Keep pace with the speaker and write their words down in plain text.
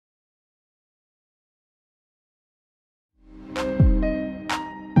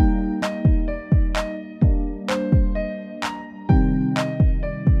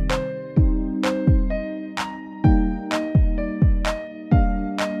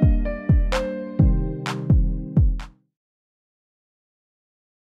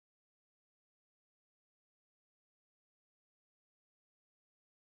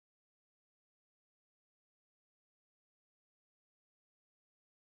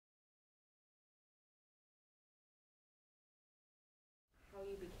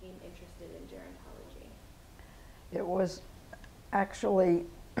became interested in gerontology? It was actually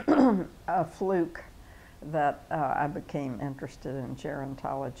a fluke that I became interested in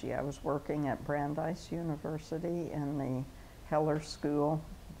gerontology. I was working at Brandeis University in the Heller School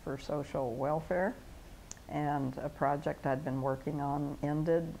for Social Welfare, and a project I'd been working on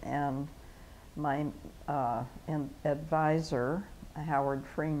ended, and my advisor, Howard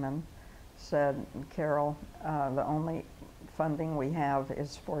Freeman, said, "Carroll, the only funding we have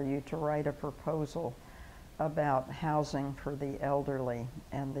is for you to write a proposal about housing for the elderly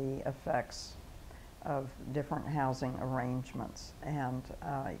and the effects of different housing arrangements. And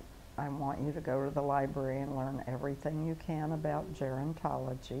I want you to go to the library and learn everything you can about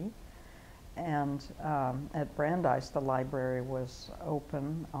gerontology." And at Brandeis, the library was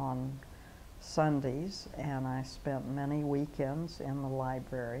open on Sundays, and I spent many weekends in the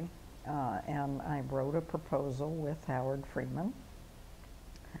library. And I wrote a proposal with Howard Freeman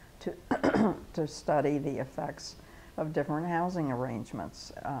to, to study the effects of different housing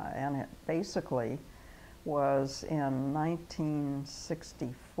arrangements. And it basically was in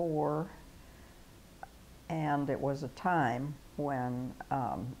 1964, and it was a time when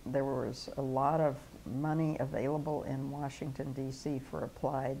there was a lot of money available in Washington, D.C. for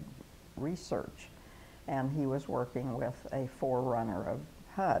applied research. And he was working with a forerunner of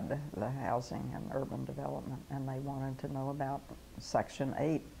HUD, the Housing and Urban Development, and they wanted to know about Section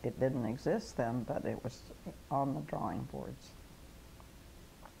 8. It didn't exist then, but it was on the drawing boards.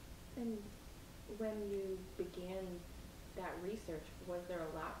 And when you began that research, was there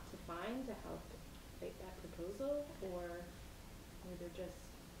a lot to find to help write that proposal, or were there just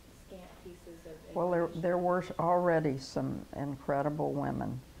scant pieces of information? Well, there were already some incredible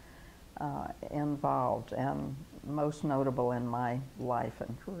women involved, and most notable in my life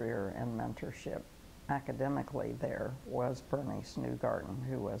and career and mentorship academically there was Bernice Newgarden,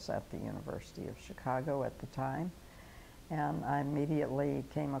 who was at the University of Chicago at the time. And I immediately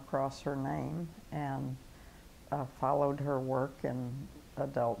came across her name and followed her work in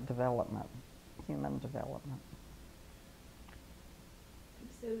adult development, human development.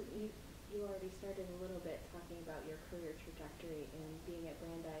 So you already started a little bit talking about your career trajectory and being at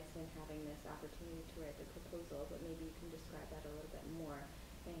Brandeis and having this opportunity to write the proposal, but maybe you can describe that a little bit more,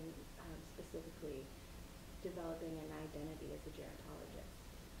 and specifically developing an identity as a gerontologist.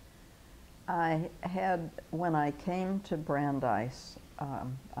 I had, when I came to Brandeis,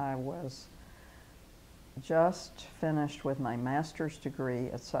 I was just finished with my master's degree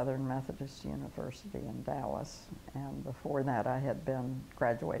at Southern Methodist University in Dallas, and before that I had been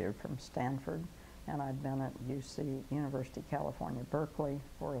graduated from Stanford, and I'd been at University of California, Berkeley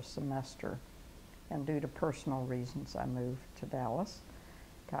for a semester, and due to personal reasons I moved to Dallas,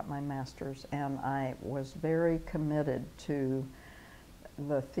 got my master's, and I was very committed to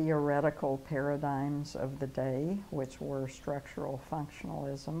the theoretical paradigms of the day, which were structural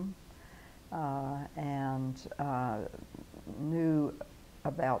functionalism, and knew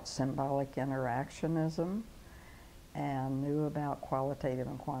about symbolic interactionism, and knew about qualitative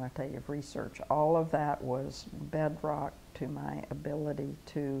and quantitative research. All of that was bedrock to my ability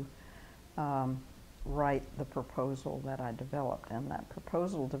to write the proposal that I developed. And that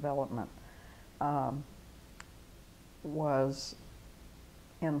proposal development was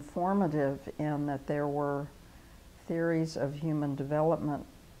informative in that there were theories of human development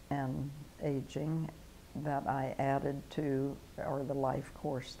and aging that I added to, or the life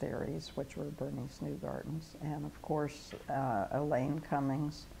course theories, which were Bernice Newgarden's, and of course Elaine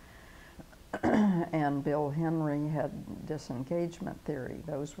Cummings and Bill Henry had disengagement theory.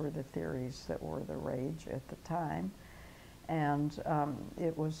 Those were the theories that were the rage at the time, and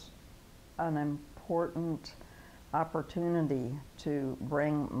it was an important opportunity to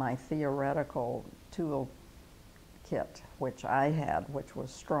bring my theoretical tool kit, which I had, which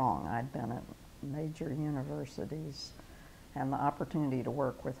was strong. I'd been at major universities, and the opportunity to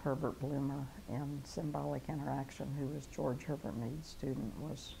work with Herbert Bloomer in symbolic interaction, who was George Herbert Mead's student,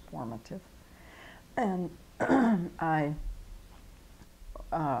 was formative. And I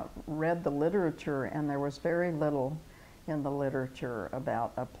read the literature, and there was very little in the literature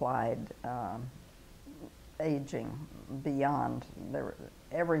about applied aging beyond.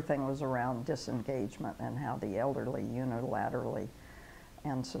 Everything was around disengagement and how the elderly unilaterally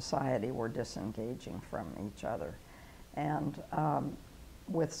and society were disengaging from each other. And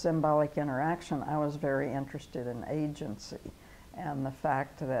with symbolic interaction, I was very interested in agency and the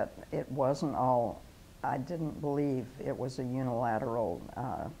fact that it wasn't all, I didn't believe it was a unilateral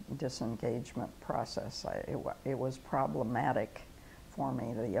disengagement process. It was problematic for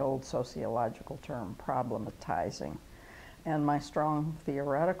me, the old sociological term, problematizing And my strong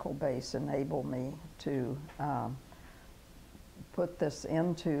theoretical base enabled me to put this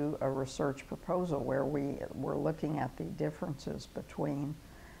into a research proposal where we were looking at the differences between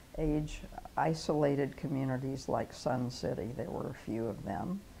age-isolated communities like Sun City, there were a few of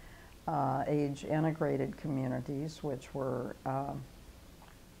them, age-integrated communities, which were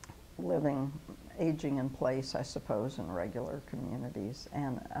aging in place, I suppose, in regular communities,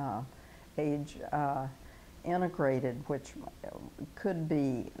 and age-integrated, which could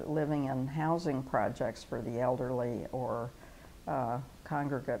be living in housing projects for the elderly or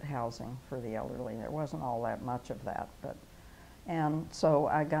congregate housing for the elderly. There wasn't all that much of that, and so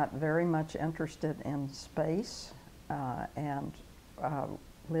I got very much interested in space and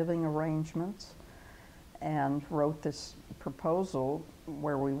living arrangements, and wrote this proposal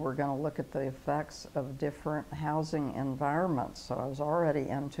where we were going to look at the effects of different housing environments. So I was already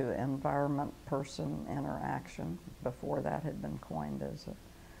into environment-person interaction before that had been coined as a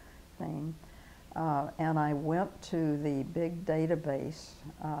theme. And I went to the big database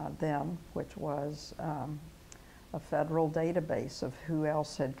then, which was a federal database of who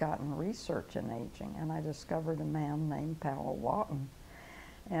else had gotten research in aging, and I discovered a man named Powell Lawton.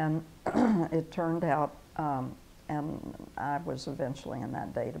 And it turned out, and I was eventually in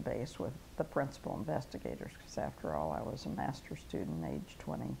that database with the principal investigators, because after all, I was a master's student, age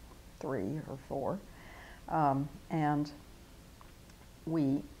 23 or 4. And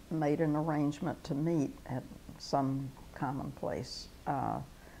we made an arrangement to meet at some common place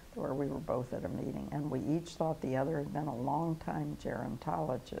where we were both at a meeting, and we each thought the other had been a long-time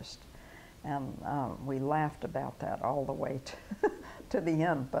gerontologist. And we laughed about that all the way to the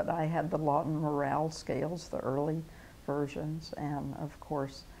end. But I had the Lawton morale scales, the early versions, and of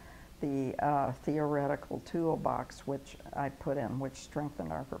course the theoretical toolbox, which I put in, which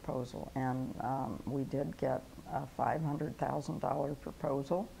strengthened our proposal. And we did get a $500,000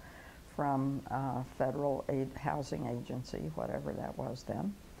 proposal from federal housing agency, whatever that was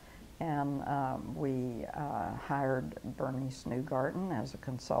then. And we hired Bernice Newgarden as a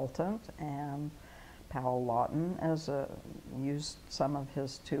consultant, and Powell Lawton used some of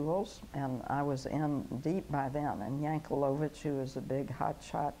his tools. And I was in deep by then. And Yankelovich, who is a big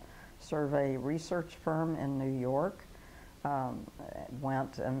hotshot survey research firm in New York,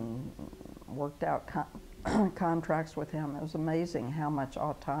 went and worked out contracts with him. It was amazing how much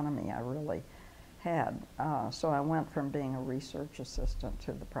autonomy I really had. So I went from being a research assistant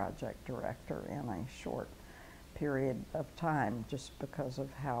to the project director in a short period of time, just because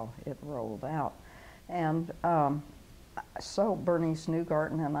of how it rolled out. And so Bernice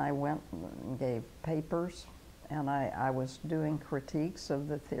Newgarden and I went and gave papers, and I was doing critiques of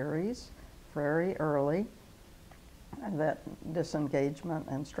the theories very early, that disengagement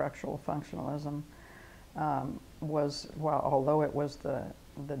and structural functionalism was, well, although it was the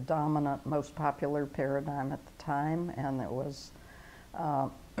dominant, most popular paradigm at the time, and it was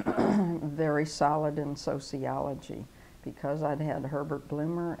very solid in sociology. Because I'd had Herbert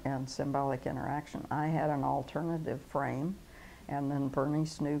Blumer and symbolic interaction, I had an alternative frame, and then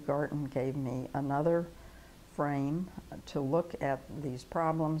Bernice Newgarden gave me another frame to look at these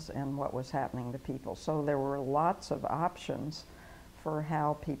problems and what was happening to people. So there were lots of options for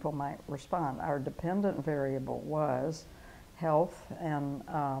how people might respond. Our dependent variable was health and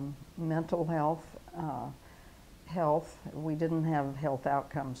mental health. We didn't have health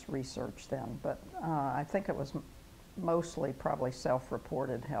outcomes research then, but I think it was mostly probably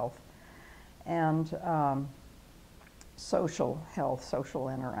self-reported health, and social health, social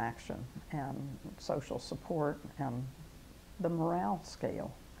interaction, and social support, and the morale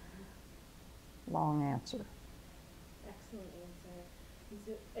scale. Long answer. Excellent answer. And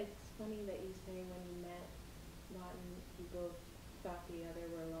so it's funny that you say when you met Lawton, you both thought the other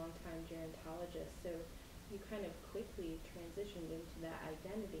were longtime gerontologists, so you kind of quickly transitioned into that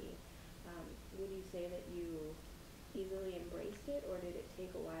identity. Would you say that you easily embraced it, or did it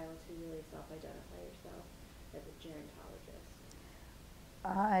take a while to really self-identify yourself as a gerontologist?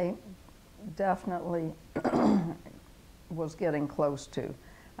 I definitely was getting close to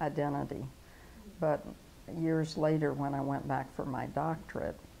identity, but years later when I went back for my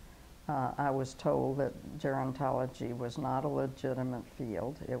doctorate, I was told that gerontology was not a legitimate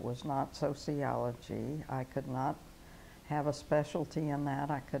field. It was not sociology. I could not have a specialty in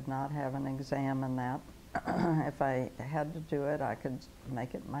that. I could not have an exam in that. If I had to do it, I could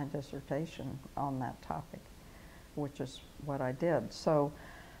make it my dissertation on that topic, which is what I did. So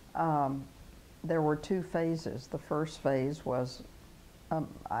there were two phases. The first phase was,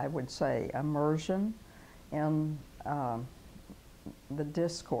 I would say, immersion in the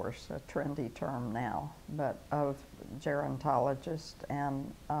discourse, a trendy term now, but of gerontologist,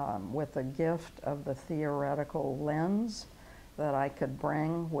 and with a gift of the theoretical lens that I could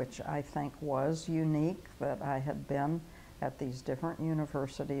bring, which I think was unique, that I had been at these different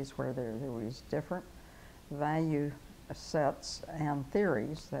universities where there was different value sets and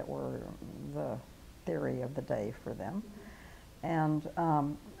theories that were the theory of the day for them. And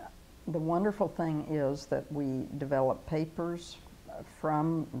the wonderful thing is that we developed papers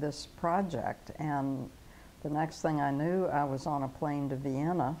from this project, and the next thing I knew, I was on a plane to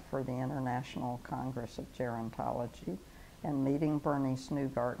Vienna for the International Congress of Gerontology and meeting Bernice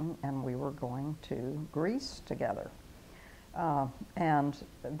Newgarten, and we were going to Greece together. And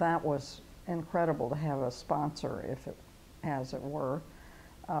that was incredible to have a sponsor, if it, as it were,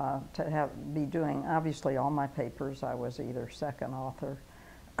 to be doing, obviously all my papers, I was either second author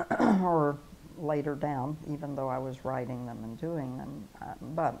or later down, even though I was writing them and doing them,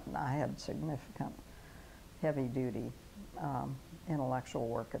 but I had significant heavy-duty intellectual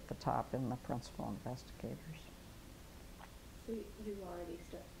work at the top in the principal investigators. So you already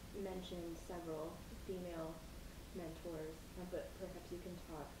mentioned several female mentors, but perhaps you can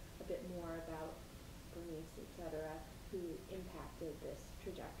talk a bit more about Bernice, etc., who impacted this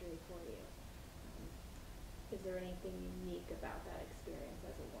trajectory for you. Is there anything unique about that experience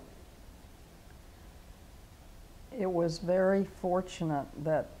as a woman? It was very fortunate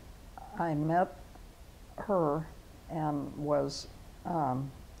that I met her and was, I'd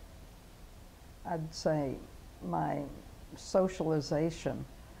say, my socialization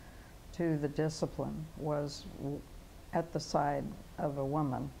to the discipline was at the side of a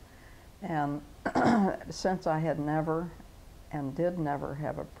woman. And since I had never and did never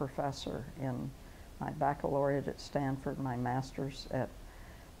have a professor in my baccalaureate at Stanford, my master's at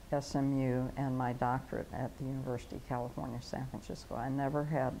SMU, and my doctorate at the University of California, San Francisco, I never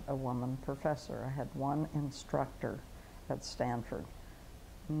had a woman professor. I had one instructor at Stanford,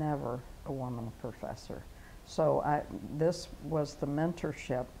 never a woman professor. So this was the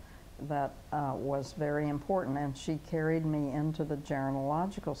mentorship that was very important, and she carried me into the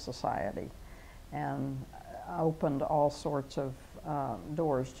Gerontological Society and opened all sorts of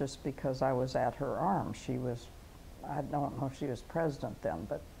doors just because I was at her arm. She was, I don't know if she was president then,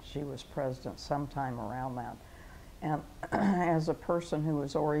 but she was president sometime around that. And as a person who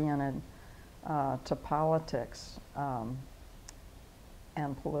was oriented to politics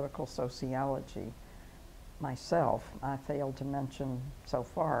and political sociology myself, I failed to mention so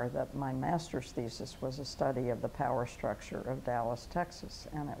far that my master's thesis was a study of the power structure of Dallas, Texas,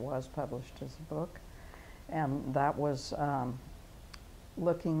 and it was published as a book. And that was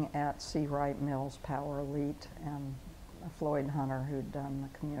looking at C. Wright Mills' Power Elite and Floyd Hunter, who'd done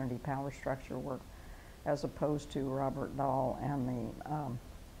the community power structure work, as opposed to Robert Dahl and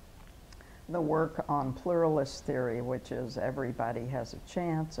the work on pluralist theory, which is everybody has a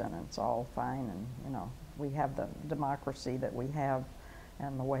chance and it's all fine, and you know, we have the democracy that we have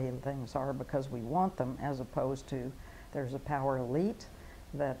and the way things are because we want them, as opposed to there's a power elite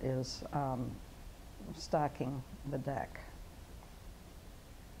that is stacking the deck.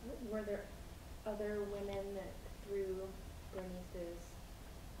 Were there other women that through Bernice's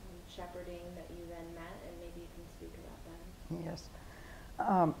shepherding that you then met, and maybe you can speak about them? Yes.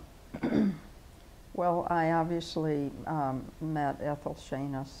 Well, I obviously met Ethel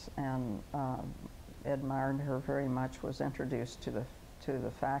Shanus and admired her very much, was introduced to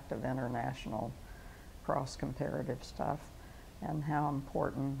the fact of international cross-comparative stuff and how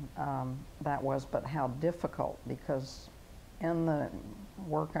important that was, but how difficult, because in the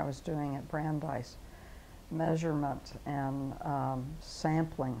work I was doing at Brandeis, measurement and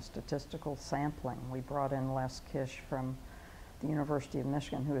sampling, statistical sampling. We brought in Les Kish from the University of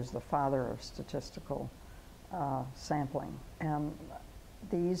Michigan, who is the father of statistical sampling. And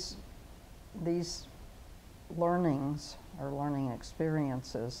these learnings or learning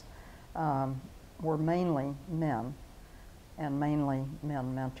experiences were mainly men and mainly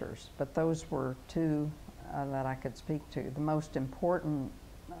men mentors. But those were two that I could speak to. The most important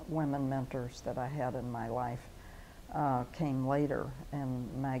women mentors that I had in my life came later,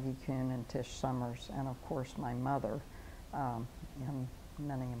 and Maggie Kuhn and Tish Summers, and of course my mother, in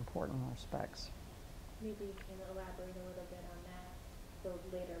many important respects. Maybe you can elaborate a little bit on that, those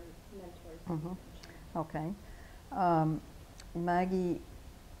later mentors. Mm-hmm. Okay. Maggie,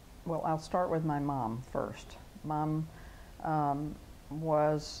 well, I'll start with my mom first. Mom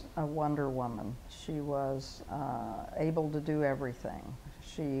was a Wonder Woman. She was able to do everything.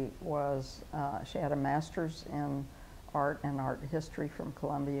 She had a master's in art and art history from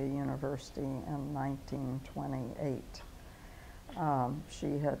Columbia University in 1928.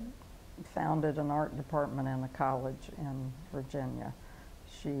 She had founded an art department in a college in Virginia.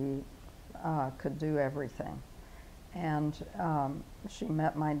 She could do everything. And she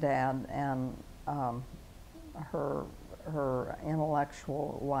met my dad, and her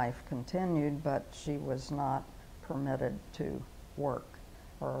intellectual life continued, but she was not permitted to work,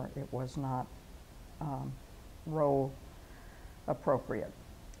 or it was not role appropriate.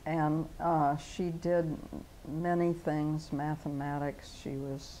 And she did many things, mathematics. She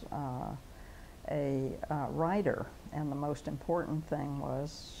was a writer, and the most important thing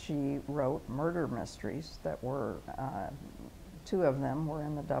was she wrote murder mysteries that were, two of them were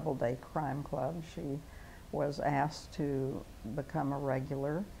in the Doubleday Crime Club. She was asked to become a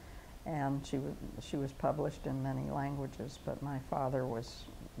regular, and she was published in many languages, but my father was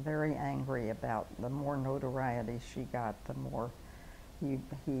very angry about the more notoriety she got, the more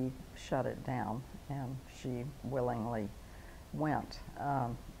he shut it down, and she willingly went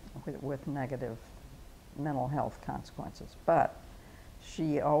with negative mental health consequences. But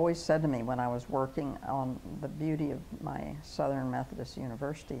she always said to me when I was working on the beauty of my Southern Methodist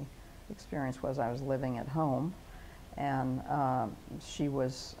University experience was I was living at home, and she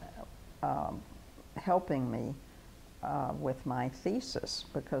was helping me with my thesis,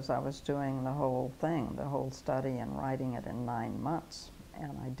 because I was doing the whole thing, the whole study, and writing it in 9 months,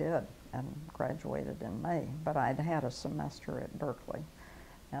 and I did, and graduated in May. But I'd had a semester at Berkeley,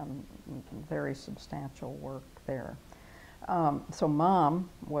 and very substantial work there. So Mom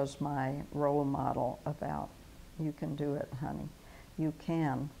was my role model about, you can do it, honey. You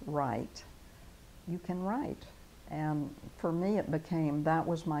can write. You can write. And for me it became, that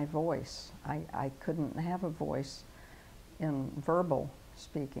was my voice. I couldn't have a voice in verbal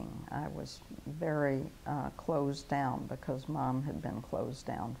speaking. I was very closed down, because Mom had been closed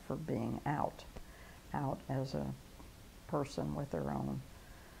down for being out as a person with her own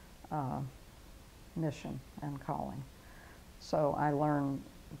mission and calling. So I learned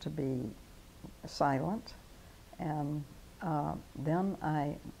to be silent, and then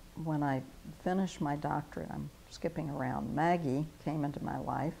when I finished my doctorate, I'm skipping around, Maggie came into my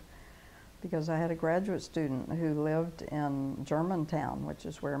life because I had a graduate student who lived in Germantown, which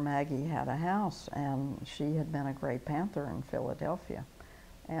is where Maggie had a house, and she had been a Grey Panther in Philadelphia.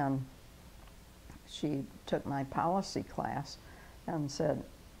 And she took my policy class and said,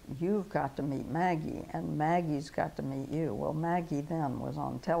 you've got to meet Maggie, and Maggie's got to meet you. Well, Maggie then was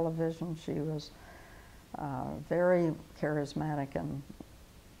on television. She was very charismatic and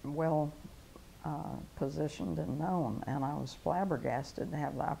well positioned and known, and I was flabbergasted to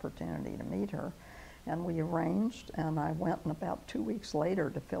have the opportunity to meet her. And we arranged, and I went about 2 weeks later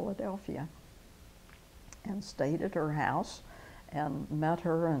to Philadelphia and stayed at her house and met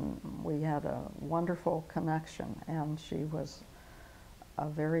her, and we had a wonderful connection. And she was a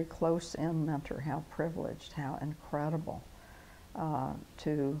very close-in mentor. How privileged, how incredible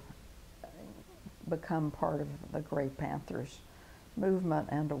to become part of the Grey Panthers movement,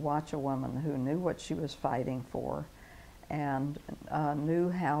 and to watch a woman who knew what she was fighting for and knew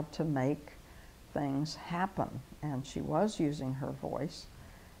how to make things happen. And she was using her voice,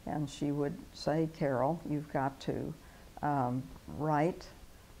 and she would say, Carroll, you've got to write,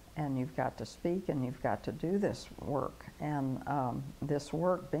 and you've got to speak, and you've got to do this work, and this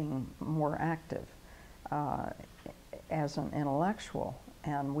work being more active as an intellectual.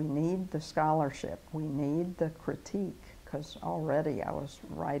 And we need the scholarship, we need the critique, because already I was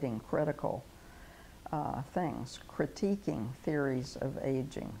writing critical things, critiquing theories of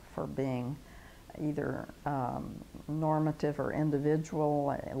aging for being either normative or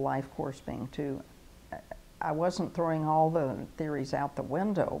individual, life course being too. I wasn't throwing all the theories out the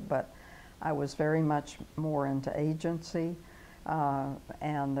window, but I was very much more into agency,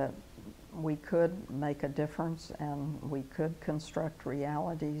 and that we could make a difference, and we could construct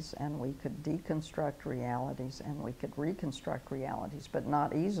realities, and we could deconstruct realities, and we could reconstruct realities, but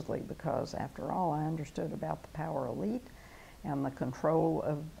not easily, because after all, I understood about the power elite and the control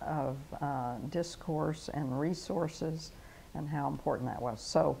of discourse and resources, and how important that was.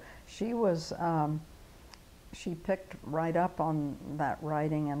 So she was, she picked right up on that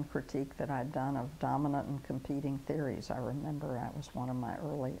writing and critique that I'd done of dominant and competing theories. I remember that was one of my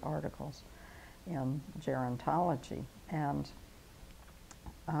early articles in Gerontology. And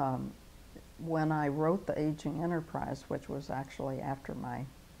when I wrote The Aging Enterprise, which was actually after my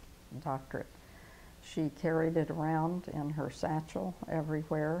doctorate, she carried it around in her satchel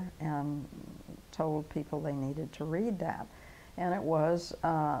everywhere and told people they needed to read that. And it was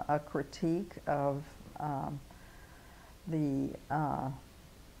a critique of the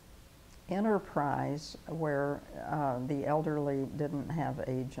enterprise where the elderly didn't have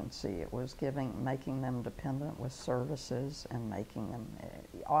agency. It was making them dependent with services and making them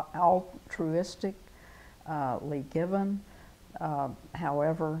altruistically given.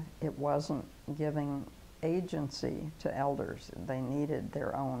 However, it wasn't giving agency to elders. They needed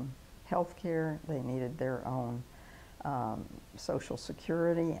their own health care, they needed their own Social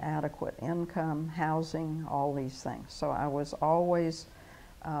Security, adequate income, housing, all these things. So I was always,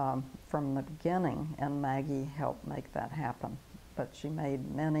 from the beginning, and Maggie helped make that happen. But she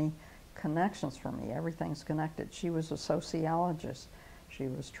made many connections for me. Everything's connected. She was a sociologist. She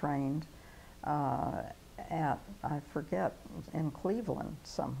was trained at, I forget, in Cleveland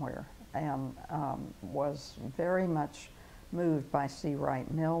somewhere, and was very much moved by C.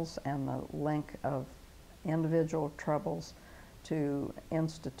 Wright Mills and the link of individual troubles to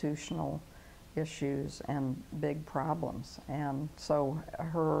institutional issues and big problems. And so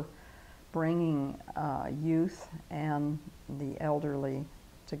her bringing youth and the elderly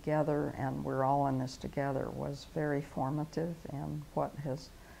together, and we're all in this together, was very formative in what has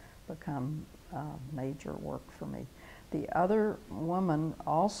become major work for me. The other woman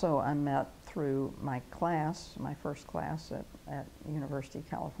also I met through my class, my first class at University of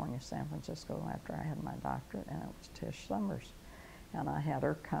California, San Francisco, after I had my doctorate, and it was Tish Summers. And I had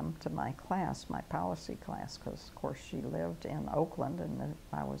her come to my class, my policy class, because of course she lived in Oakland and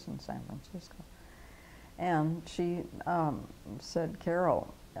I was in San Francisco. And she said,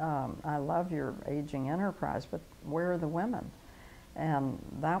 Carroll, I love your aging enterprise, but where are the women? And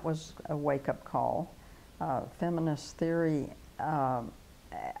that was a wake-up call. Feminist theory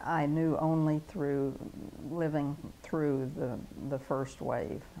I knew only through living through the first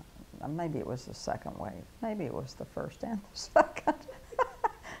wave. Maybe it was the second wave. Maybe it was the first and the second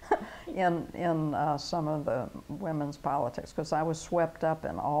in some of the women's politics, because I was swept up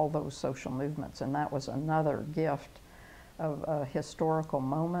in all those social movements, and that was another gift of a historical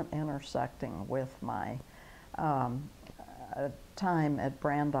moment intersecting with my time at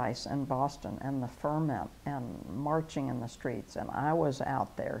Brandeis in Boston and the ferment and marching in the streets. And I was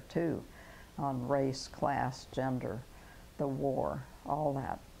out there too on race, class, gender, the war, all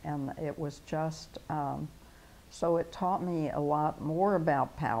that. And it was just, so it taught me a lot more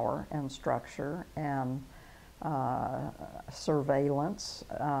about power and structure and surveillance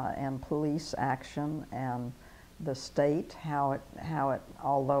and police action and the state, how it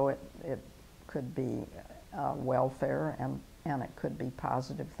although it could be welfare and it could be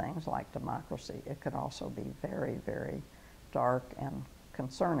positive things like democracy, it could also be very, very dark and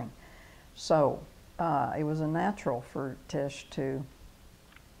concerning. So it was a natural for Tish to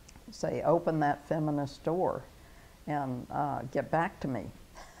say, open that feminist door and get back to me.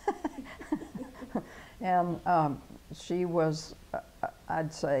 And she was,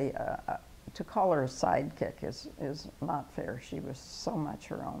 I'd say, to call her a sidekick is not fair. She was so much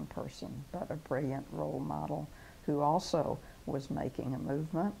her own person, but a brilliant role model who also was making a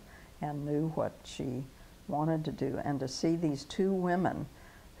movement and knew what she wanted to do. And to see these two women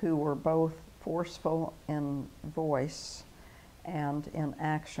who were both forceful in voice and in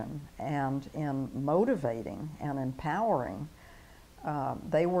action and in motivating and empowering,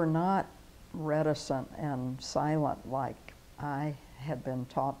 they were not reticent and silent like I had been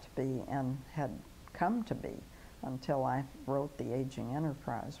taught to be and had come to be until I wrote The Aging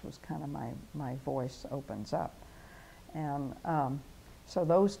Enterprise, was kind of my voice opens up. And so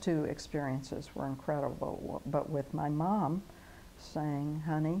those two experiences were incredible, but with my mom saying,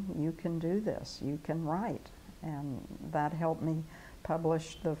 honey, you can do this, you can write. And that helped me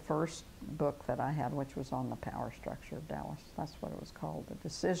publish the first book that I had, which was on the power structure of Dallas. That's what it was called, The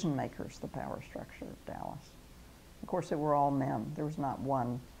Decision Makers, the Power Structure of Dallas. Of course, they were all men. There was not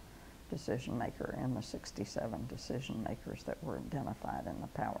one decision maker in the 67 decision makers that were identified in the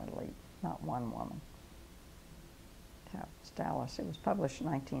power elite, not one woman. It's Dallas. It was published in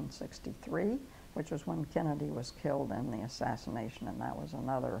 1963, which was when Kennedy was killed in the assassination, and that was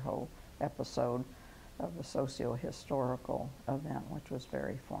another whole episode of the socio-historical event, which was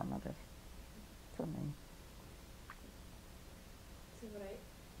very formative for me. So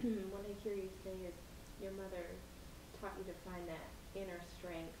what I hear you say is your mother taught you to find that inner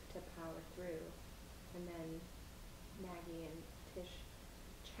strength to power through, and then Maggie and Tish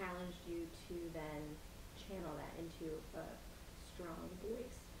challenged you to then channel that into a strong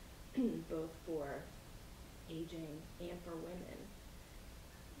voice, both for aging and for women.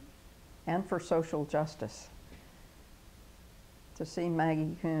 And for social justice. To see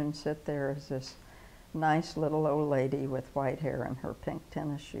Maggie Kuhn sit there as this nice little old lady with white hair and her pink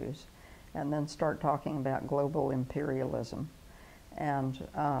tennis shoes, and then start talking about global imperialism and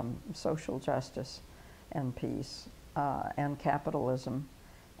social justice and peace and capitalism.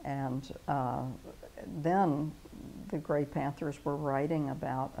 And then the Gray Panthers were writing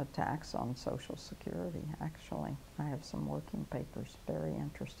about attacks on Social Security, actually. I have some working papers, very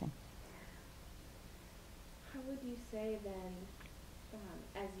interesting. How would you say then,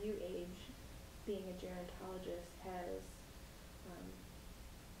 as you age, being a gerontologist has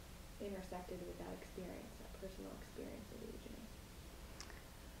intersected with that experience, that personal experience of aging?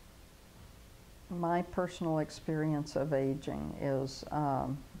 My personal experience of aging is,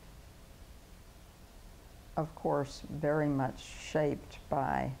 of course, very much shaped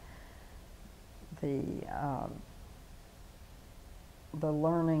by the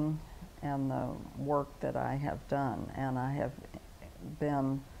learning and the work that I have done, and I have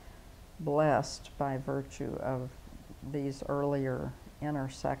been blessed by virtue of these earlier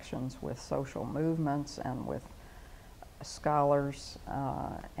intersections with social movements and with scholars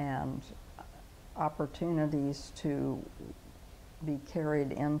and opportunities to be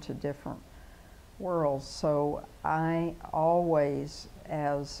carried into different worlds. So I always,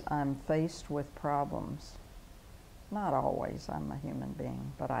 as I'm faced with problems, not always, I'm a human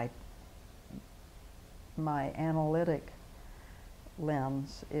being, but my analytic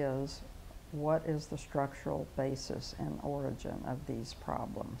lens is, what is the structural basis and origin of these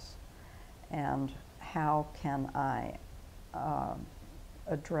problems? And how can I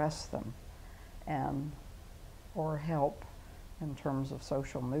address them or help in terms of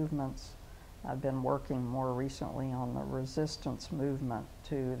social movements? I've been working more recently on the resistance movement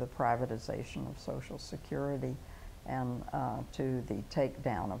to the privatization of Social Security and to the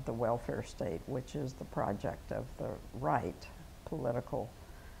takedown of the welfare state, which is the project of the right political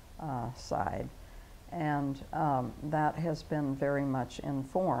side. And that has been very much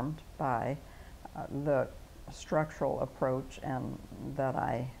informed by the structural approach and that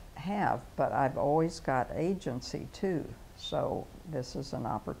I have, but I've always got agency too. So this is an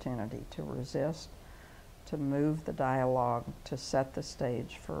opportunity to resist, to move the dialogue, to set the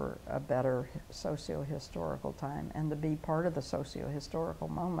stage for a better socio-historical time, and to be part of the socio-historical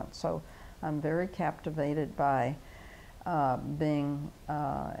moment. So I'm very captivated by being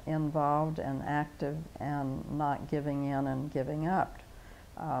involved and active and not giving in and giving up.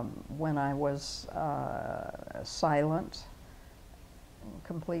 When I was silent,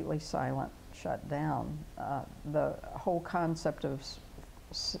 completely silent, shut down, the whole concept of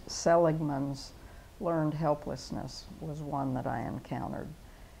Seligman's learned helplessness was one that I encountered.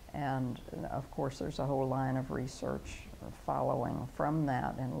 And of course there's a whole line of research following from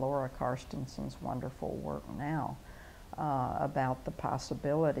that in Laura Carstenson's wonderful work now about the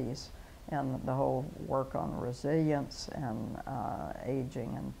possibilities, and the whole work on resilience and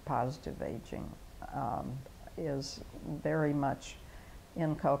aging and positive aging is very much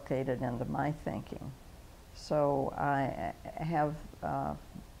inculcated into my thinking. So I have,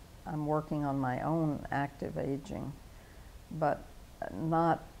 I'm working on my own active aging, but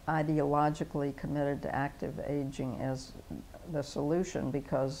not ideologically committed to active aging as the solution,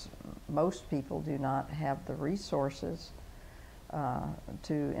 because most people do not have the resources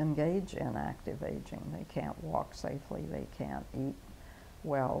to engage in active aging. They can't walk safely, they can't eat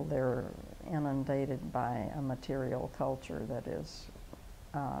well, they're inundated by a material culture that is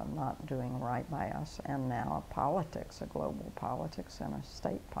not doing right by us, and now a politics, a global politics and a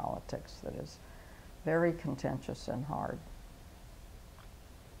state politics that is very contentious and hard.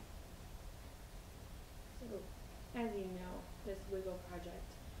 So, as you know, this WIGL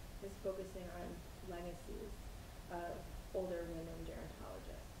project is focusing on legacies of older women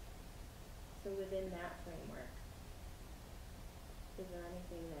gerontologists. So within that framework, is there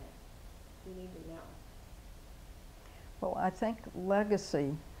anything that you need to know? Well, I think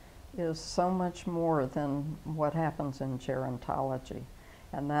legacy is so much more than what happens in gerontology,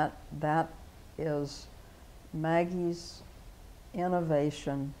 and that is Maggie's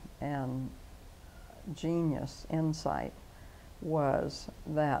innovation and genius insight, was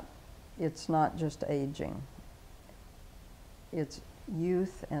that it's not just aging, it's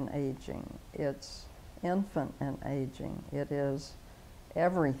youth and aging, it's infant and aging, it is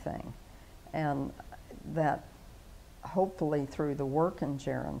everything. And that hopefully through the work in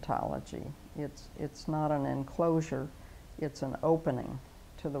gerontology, it's not an enclosure, it's an opening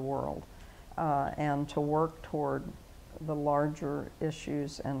to the world, and to work toward the larger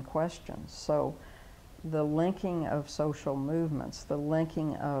issues and questions. So the linking of social movements, the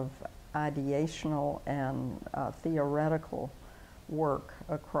linking of ideational and theoretical work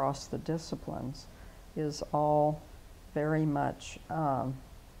across the disciplines is all very much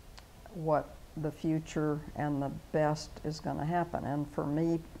what the future and the best is going to happen. And for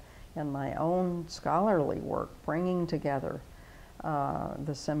me, in my own scholarly work, bringing together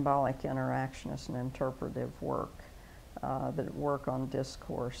the symbolic interactionist and interpretive work, that work on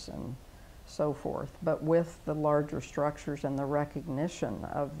discourse and so forth, but with the larger structures and the recognition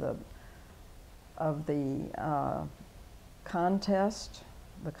of the contest,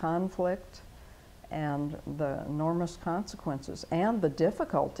 the conflict, and the enormous consequences, and the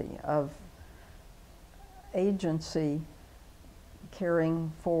difficulty of agency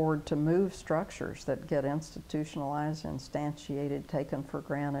carrying forward to move structures that get institutionalized, instantiated, taken for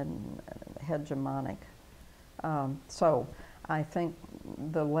granted, and hegemonic. So I think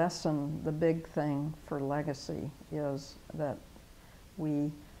the lesson, the big thing for legacy is that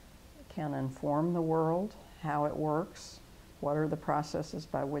we can inform the world how it works, what are the processes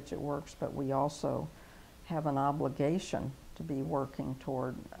by which it works, but we also have an obligation to be working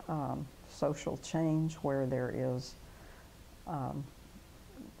toward social change where there is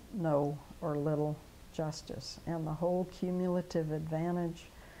no or little justice. And the whole cumulative advantage,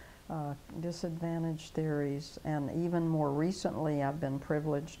 disadvantage theories, and even more recently I've been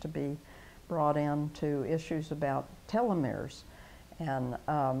privileged to be brought into issues about telomeres. And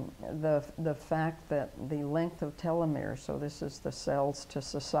the fact that the length of telomeres, so this is the cells to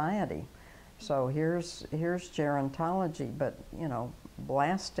society. So here's gerontology, but you know,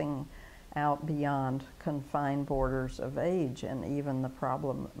 blasting out beyond confined borders of age and even the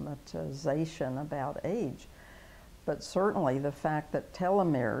problematization about age. But certainly the fact that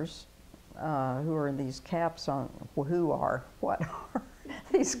telomeres, who are these caps on, what are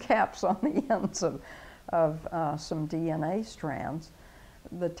these caps on the ends of some DNA strands,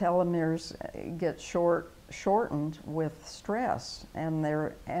 the telomeres get shortened with stress, and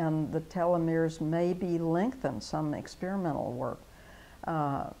the telomeres may be lengthened, some experimental work,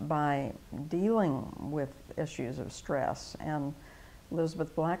 by dealing with issues of stress. And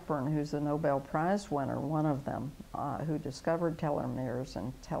Elizabeth Blackburn, who's the Nobel Prize winner, one of them, who discovered telomeres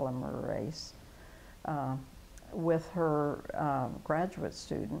and telomerase, with her graduate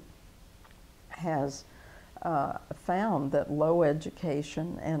student, has found that low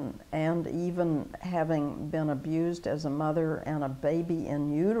education and even having been abused as a mother and a baby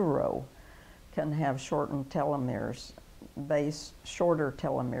in utero can have shortened telomeres, shorter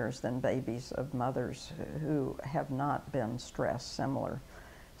telomeres than babies of mothers who have not been stressed similar.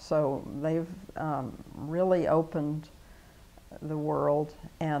 So they've really opened the world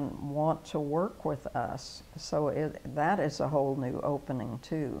and want to work with us. So that is a whole new opening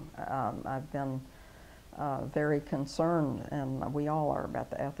too. I've been very concerned, and we all are,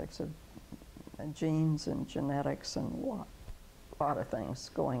 about the ethics of genes and genetics and a lot of things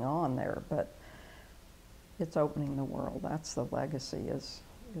going on there, but it's opening the world. That's the legacy, is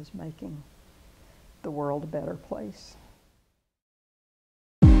making the world a better place.